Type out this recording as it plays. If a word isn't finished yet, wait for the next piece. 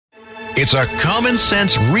It's a common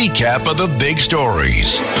sense recap of the big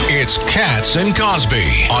stories. It's Katz and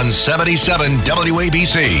Cosby on 77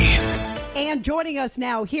 WABC. And joining us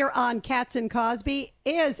now here on Katz and Cosby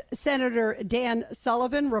is Senator Dan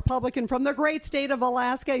Sullivan, Republican from the great state of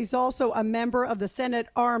Alaska. He's also a member of the Senate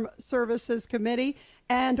Armed Services Committee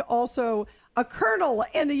and also a colonel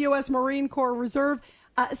in the U.S. Marine Corps Reserve.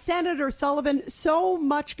 Senator Sullivan, so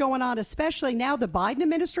much going on, especially now the Biden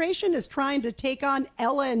administration is trying to take on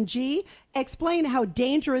LNG. Explain how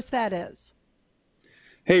dangerous that is.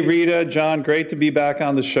 Hey, Rita, John, great to be back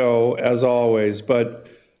on the show, as always. But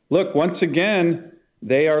look, once again,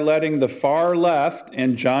 they are letting the far left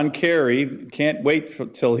and John Kerry, can't wait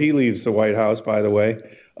till he leaves the White House, by the way,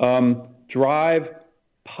 drive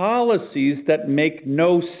policies that make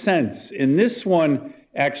no sense. And this one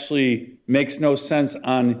actually makes no sense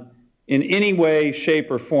in any way, shape,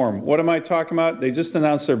 or form. What am I talking about? They just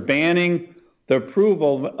announced they're banning the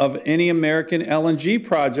approval of any American LNG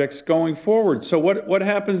projects going forward. So what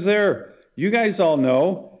happens there? You guys all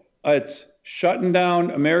know it's shutting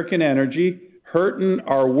down American energy, hurting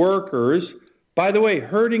our workers. By the way,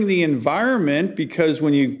 hurting the environment, because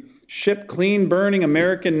when you ship clean burning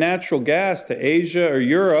American natural gas to Asia or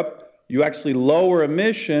Europe, you actually lower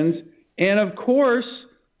emissions. And of course,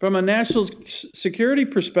 from a national security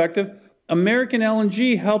perspective, American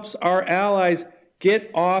LNG helps our allies get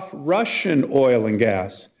off Russian oil and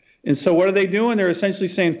gas. And so what are they doing? They're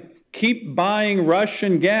essentially saying, keep buying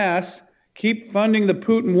Russian gas, keep funding the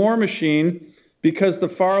Putin war machine, because the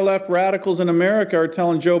far left radicals in America are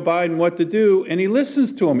telling Joe Biden what to do, and he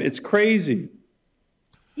listens to them. It's crazy.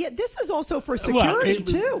 Yeah, this is also for security,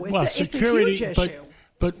 too. It's a huge issue.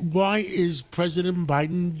 But why is President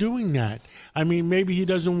Biden doing that? I mean, maybe he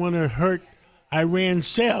doesn't want to hurt Iran's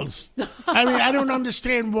sales. I mean, I don't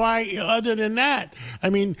understand why other than that.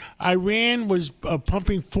 I mean, Iran was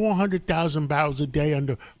pumping 400,000 barrels a day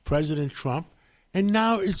under President Trump, and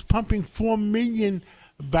now it's pumping 4 million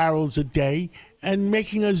barrels a day and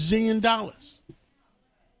making $1 zillion.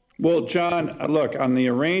 Well, John, look, on the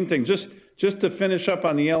Iran thing, just to finish up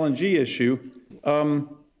on the LNG issue,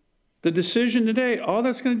 the decision today, all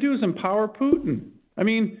that's going to do is empower Putin. I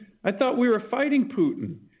mean, I thought we were fighting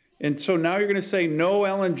Putin. And so now you're going to say no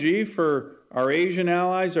LNG for our Asian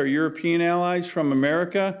allies, our European allies from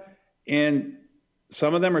America. And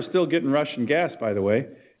some of them are still getting Russian gas, by the way.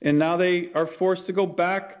 And now they are forced to go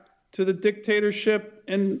back to the dictatorship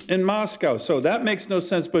in Moscow. So that makes no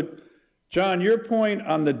sense. But, John, your point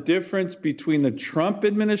on the difference between the Trump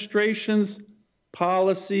administration's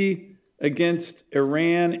policy against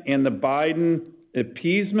Iran and the Biden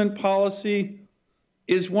appeasement policy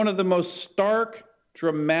is one of the most stark,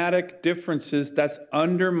 dramatic differences that's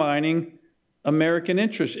undermining American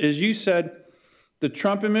interests. As you said, the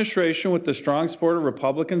Trump administration, with the strong support of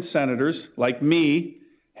Republican senators like me,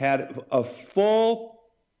 had a full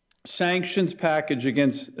sanctions package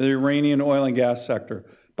against the Iranian oil and gas sector.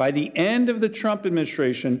 By the end of the Trump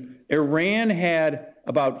administration, Iran had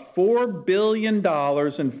about $4 billion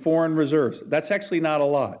in foreign reserves. That's actually not a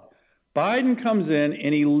lot. Biden comes in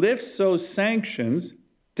and he lifts those sanctions,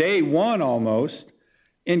 day one almost,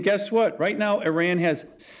 and guess what? Right now, Iran has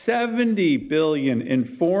 $70 billion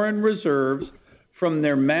in foreign reserves from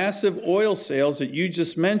their massive oil sales that you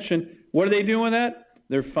just mentioned. What are they doing with that?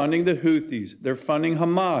 They're funding the Houthis. They're funding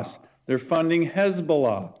Hamas. They're funding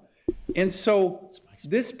Hezbollah. And so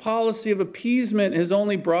this policy of appeasement has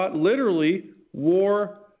only brought literally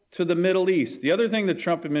war to the Middle East. The other thing the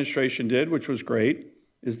Trump administration did, which was great,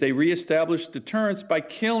 is they reestablished deterrence by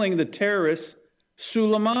killing the terrorist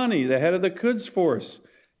Soleimani, the head of the Quds Force.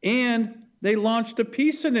 And they launched a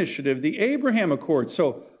peace initiative, the Abraham Accords.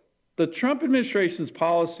 So the Trump administration's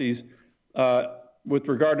policies with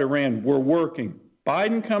regard to Iran were working.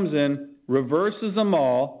 Biden comes in, reverses them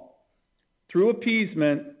all through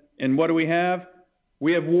appeasement, and what do we have?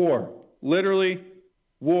 We have war. Literally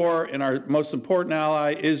war, and our most important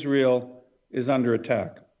ally, Israel, is under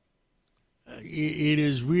attack. It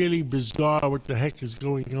is really bizarre what the heck is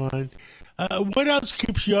going on. What else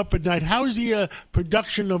keeps you up at night? How is the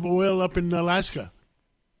production of oil up in Alaska?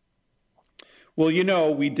 Well, you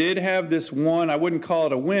know, we did have this one, I wouldn't call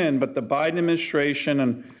it a win, but the Biden administration,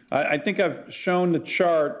 and I think I've shown the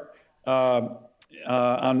chart on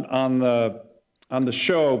the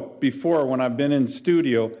show before when I've been in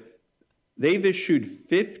studio. They've issued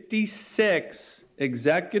 56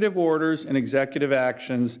 executive orders and executive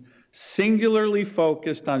actions singularly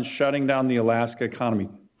focused on shutting down the Alaska economy.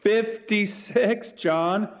 56,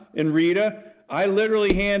 John and Rita. I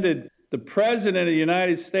literally handed the President of the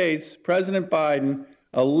United States, President Biden,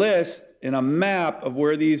 a list and a map of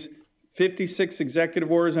where these 56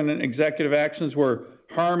 executive orders and executive actions were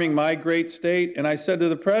harming my great state. And I said to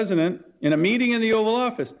the president in a meeting in the Oval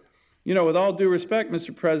Office, with all due respect,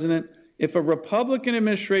 Mr. President, if a Republican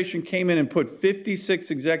administration came in and put 56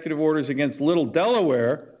 executive orders against little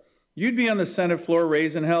Delaware, you'd be on the Senate floor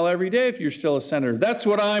raising hell every day if you're still a senator. That's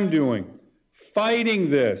what I'm doing,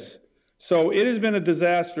 fighting this. So it has been a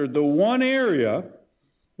disaster. The one area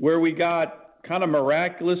where we got kind of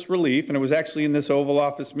miraculous relief, and it was actually in this Oval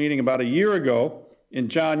Office meeting about a year ago,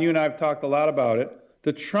 and John, you and I have talked a lot about it.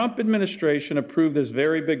 The Trump administration approved this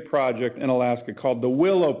very big project in Alaska called the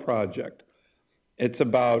Willow Project. It's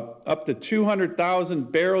about up to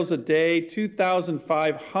 200,000 barrels a day,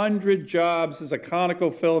 2,500 jobs. It's a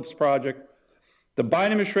ConocoPhillips project. The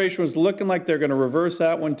Biden administration was looking like they're going to reverse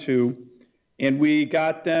that one too, and we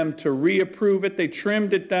got them to reapprove it. They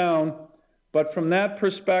trimmed it down. But from that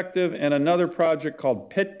perspective and another project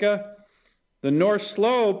called Pitka, the North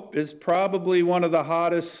Slope is probably one of the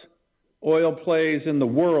hottest oil plays in the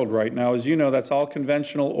world right now. As you know, that's all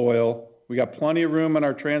conventional oil. We got plenty of room in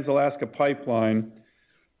our Trans-Alaska pipeline.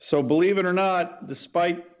 So believe it or not,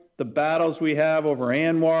 despite the battles we have over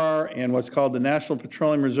ANWR and what's called the National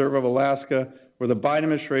Petroleum Reserve of Alaska, where the Biden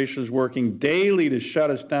administration is working daily to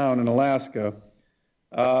shut us down in Alaska,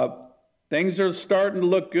 things are starting to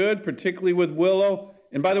look good, particularly with Willow.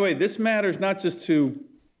 And by the way, this matters not just to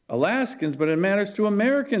Alaskans, but it matters to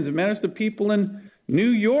Americans. It matters to people in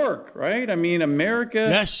New York, right? I mean, America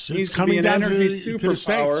needs to be an energy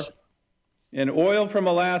superpower, and oil from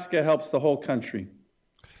Alaska helps the whole country.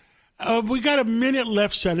 We got a minute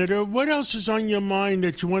left, Senator. What else is on your mind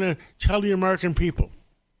that you want to tell the American people?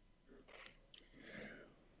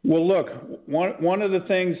 Well, look, one of the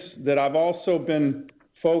things that I've also been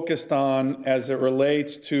focused on as it relates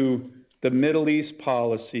to the Middle East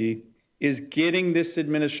policy is getting this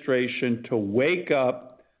administration to wake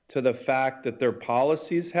up to the fact that their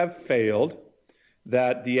policies have failed,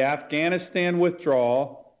 that the Afghanistan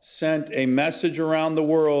withdrawal sent a message around the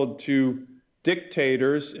world to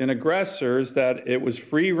dictators and aggressors that it was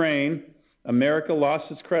free reign. America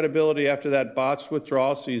lost its credibility after that botched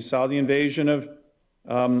withdrawal. So you saw the invasion of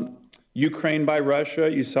Ukraine by Russia.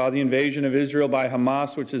 You saw the invasion of Israel by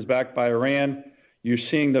Hamas, which is backed by Iran. You're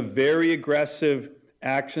seeing the very aggressive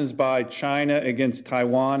actions by China against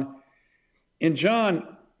Taiwan. And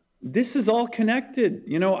John, this is all connected.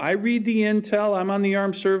 I read the intel. I'm on the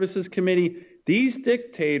Armed Services Committee. These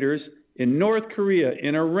dictators in North Korea,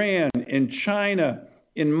 in Iran, in China,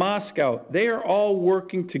 in Moscow, they are all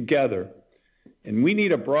working together. And we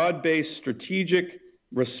need a broad-based strategic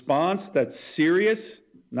response that's serious,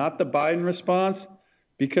 not the Biden response,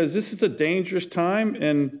 because this is a dangerous time.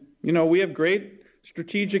 And, we have great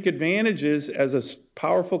strategic advantages as a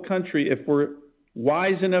powerful country if we're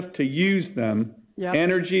wise enough to use them. Yep.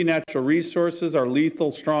 Energy, natural resources, our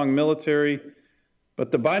lethal, strong military.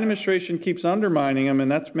 But the Biden administration keeps undermining them,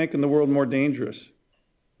 and that's making the world more dangerous.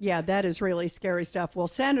 Yeah, that is really scary stuff. Well,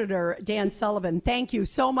 Senator Dan Sullivan, thank you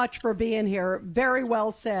so much for being here. Very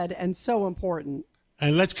well said and so important.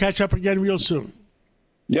 And let's catch up again real soon.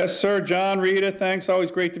 Yes, sir. John, Rita, thanks. Always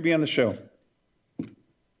great to be on the show.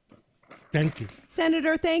 Thank you.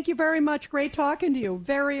 Senator, thank you very much. Great talking to you.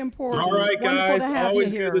 Very important. All right, guys. Wonderful to have always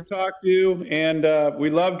you here. Good to talk to you, and we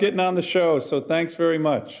love getting on the show, so thanks very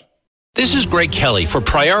much. This is Greg Kelly for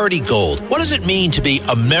Priority Gold. What does it mean to be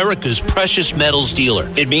America's precious metals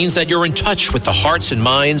dealer? It means that you're in touch with the hearts and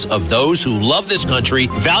minds of those who love this country,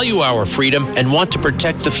 value our freedom, and want to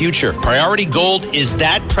protect the future. Priority Gold is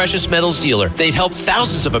that precious metals dealer. They've helped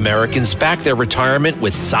thousands of Americans back their retirement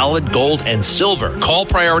with solid gold and silver. Call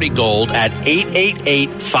Priority Gold at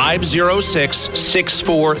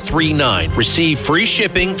 888-506-6439. Receive free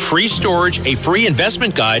shipping, free storage, a free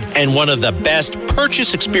investment guide, and one of the best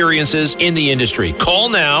purchase experiences in the industry. Call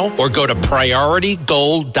now or go to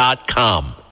PriorityGold.com.